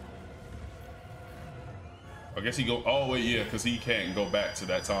 I guess he go. Oh wait, yeah, because he can't go back to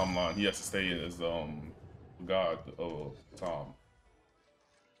that timeline. He has to stay as god of Tom.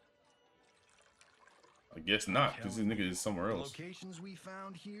 I guess not, because this nigga is somewhere The else. locations we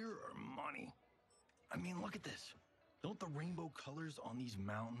found here are money. I mean, look at this. Don't the rainbow colors on these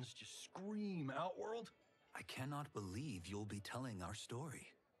mountains just scream Outworld? I cannot believe you'll be telling our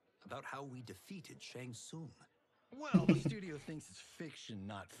story about how we defeated Shang Tsung. Well, the studio thinks it's fiction,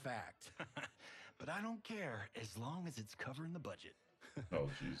 not fact. But I don't care as long as it's covering the budget. Oh,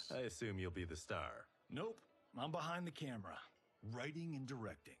 jeez. I assume you'll be the star. Nope, I'm behind the camera, writing and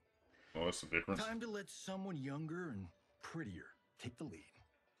directing. Oh, that's the difference. Time to let someone younger and prettier take the lead.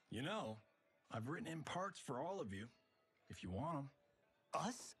 You know, I've written in parts for all of you, if you want them.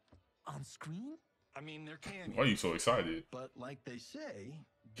 Us? On screen? I mean, they're cameos. Why are you so excited? But like they say,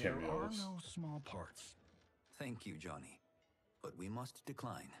 there are Cameos. no small parts. Thank you, Johnny. But we must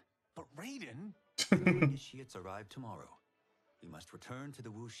decline. But Raiden? The new initiates arrive tomorrow. We must return to the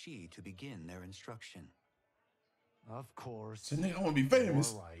Wuxi to begin their instruction. Of course. So, nigga, I want to be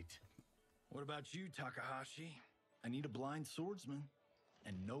famous. All right. What about you, Takahashi? I need a blind swordsman,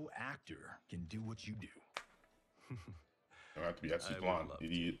 and no actor can do what you do. I have to be absolutely I would blind, love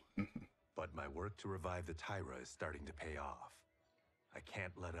idiot. But my work to revive the Tyra is starting to pay off. I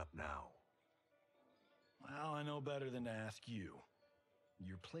can't let up now. Well, I know better than to ask you.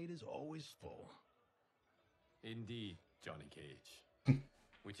 Your plate is always full. Indeed, Johnny Cage.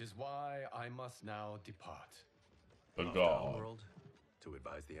 Which is why I must now depart. The Off to god. Outworld to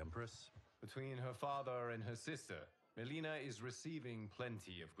advise the Empress. Between her father and her sister, Melina is receiving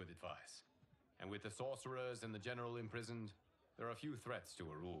plenty of good advice. And with the sorcerers and the general imprisoned, there are few threats to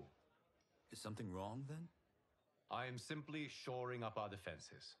her rule. Is something wrong then? I am simply shoring up our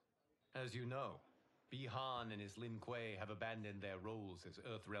defenses. As you know, Bihan and his Lin Kuei have abandoned their roles as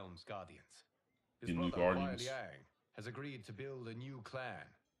Earthrealm's guardians. His The new brother, guardians. Liang, has agreed to build a new clan,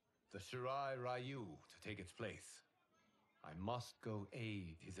 the Shirai Ryu, to take its place. I must go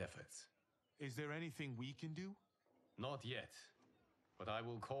aid his efforts. Is there anything we can do? Not yet, but I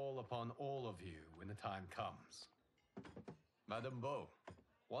will call upon all of you when the time comes. Madame Beau,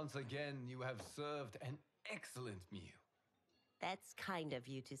 once again you have served an excellent meal. That's kind of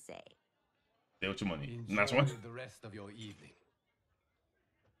you to say. Stay with your money. Enjoy Nice one. the rest of your evening.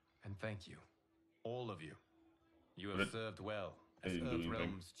 And thank you, all of you. You have served well as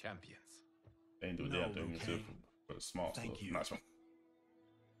Earthrealm's champions. They ain't doing that thing except for the small Thank stuff. you. Nice one.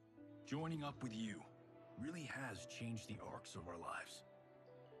 Joining up with you really has changed the arcs of our lives.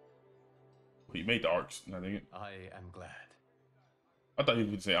 He made the arcs. I think. I am glad. I thought he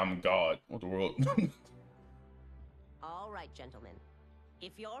would say, "I'm God." What the world? All right, gentlemen.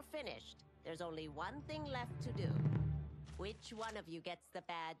 If you're finished, there's only one thing left to do. Which one of you gets the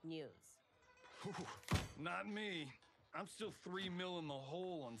bad news? Not me. I'm still 3 mil in the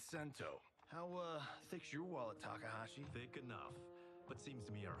hole on Sento. How, thick's your wallet, Takahashi? Thick enough. But seems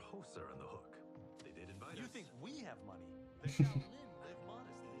to me our hosts are on the hook. They did invite us. You think we have money? The Shaolin live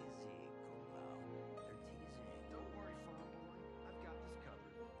modestly. Easy, Kumbao. They're teasing. Don't worry, farm boy. I've got this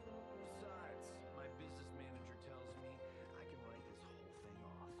covered. Besides, my business manager tells me I can write this whole thing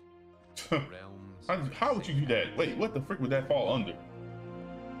off. How would you do that? Wait, what the frick would that fall under?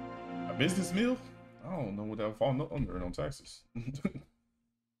 A business meal? I don't know what that would fall under on taxes.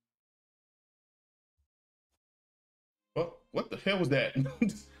 What the hell was that?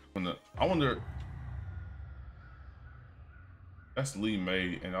 I wonder. That's Lee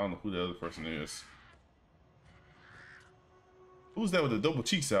May, and I don't know who the other person is. Who's that with the double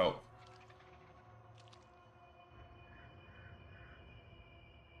cheeks out?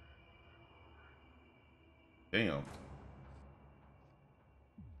 Damn.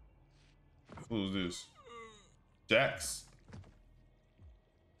 Who's this? Jax.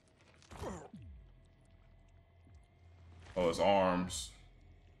 Oh, his arms.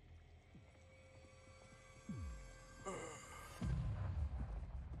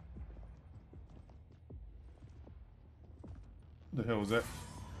 What the hell was that?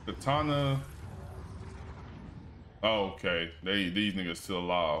 Katana. Oh, okay. These niggas still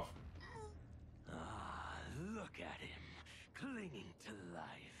alive. Look at him, clinging to life.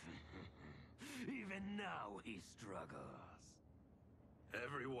 Even now he struggles.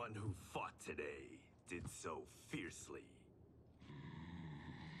 Everyone who fought today did so fiercely.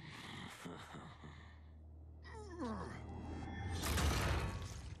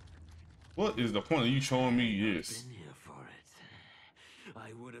 What is the point of you showing me this? Been here for it.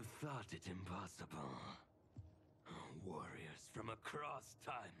 I would have thought it impossible. Warriors from across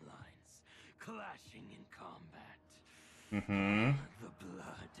timelines, clashing in combat. Mm-hmm. The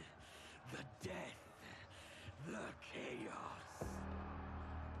blood, the death, the chaos.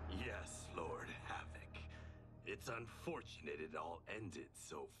 Yes, Lord Havoc. It's unfortunate it all ended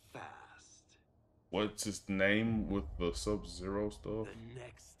so fast. What's his name with the Sub-Zero stuff? The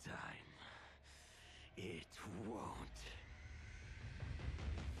next time, it won't.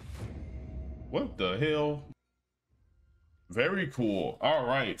 What the hell? Very cool. All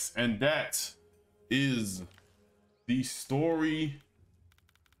right, and that is the story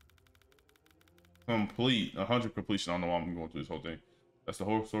complete. 100 completion. I don't know why I'm going through this whole thing. That's the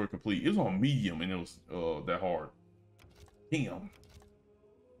whole story complete. It was on medium and it was that hard. Damn.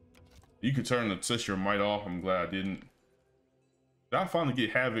 You could turn the texture might off. I'm glad I didn't. Did I finally get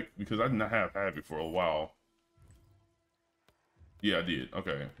Havoc? Because I did not have Havoc for a while. Yeah, I did.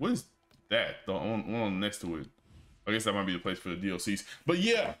 Okay. What is that? The one next to it. I guess that might be the place for the DLCs. But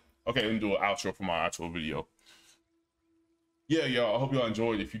yeah. Okay, let me do an outro for my actual video. Yeah, y'all. I hope y'all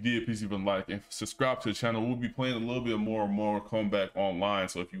enjoyed. If you did, please leave a like and subscribe to the channel. We'll be playing a little bit more Kombat online.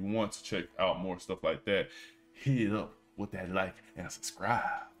 So if you want to check out more stuff like that, hit it up with that like and subscribe.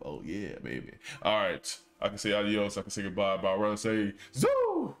 Oh yeah, baby. All right. I can say adios. I can say goodbye, but I'd rather say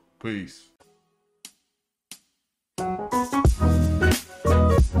zoo. Peace.